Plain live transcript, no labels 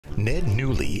Ned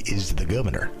Newley is the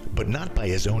governor, but not by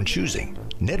his own choosing.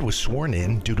 Ned was sworn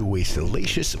in due to a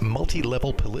salacious,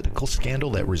 multi-level political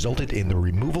scandal that resulted in the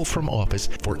removal from office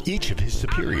for each of his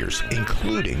superiors,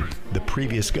 including the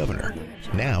previous governor.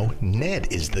 Now,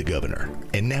 Ned is the governor,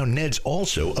 and now Ned's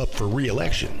also up for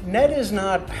re-election. Ned is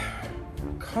not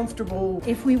comfortable.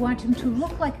 If we want him to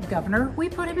look like a governor, we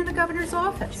put him in the governor's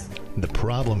office. The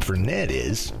problem for Ned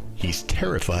is he's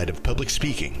terrified of public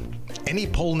speaking. Any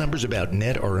poll numbers about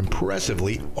Ned are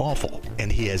impressively awful,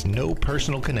 and he has no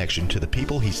personal connection to the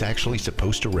people he's actually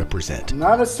supposed to represent.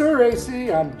 Not a Sir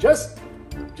AC, I'm just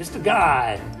a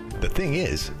guy. The thing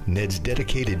is, Ned's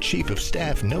dedicated chief of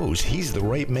staff knows he's the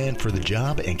right man for the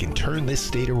job and can turn this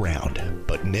state around.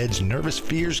 But Ned's nervous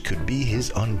fears could be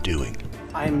his undoing.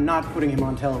 I'm not putting him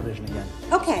on television again.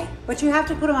 Okay, but you have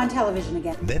to put him on television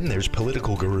again. Then there's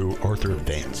political guru Arthur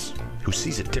Vance, who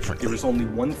sees it differently. There is only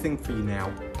one thing for you now,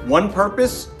 one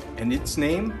purpose, and its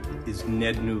name is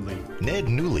Ned Newley. Ned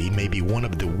Newley may be one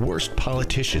of the worst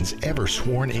politicians ever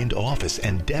sworn into office,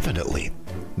 and definitely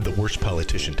the worst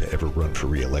politician to ever run for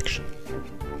re-election.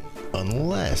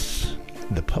 Unless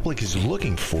the public is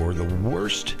looking for the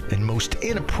worst and most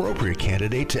inappropriate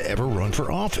candidate to ever run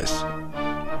for office.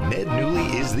 Ned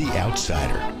Newley is The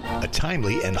Outsider, a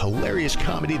timely and hilarious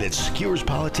comedy that skewers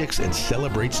politics and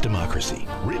celebrates democracy.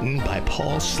 Written by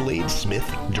Paul Slade Smith,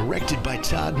 directed by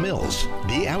Todd Mills.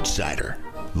 The Outsider,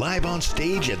 live on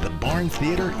stage at the Barn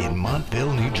Theater in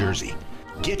Montville, New Jersey.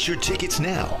 Get your tickets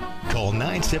now. Call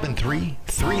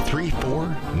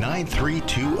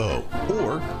 973-334-9320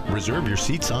 or reserve your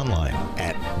seats online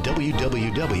at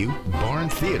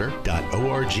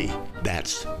www.barntheater.org.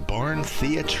 That's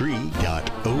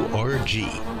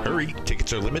barntheatre.org. Hurry,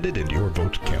 tickets are limited and your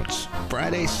vote counts.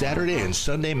 Friday, Saturday, and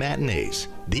Sunday matinees.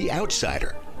 The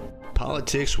Outsider.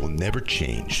 Politics will never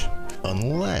change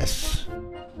unless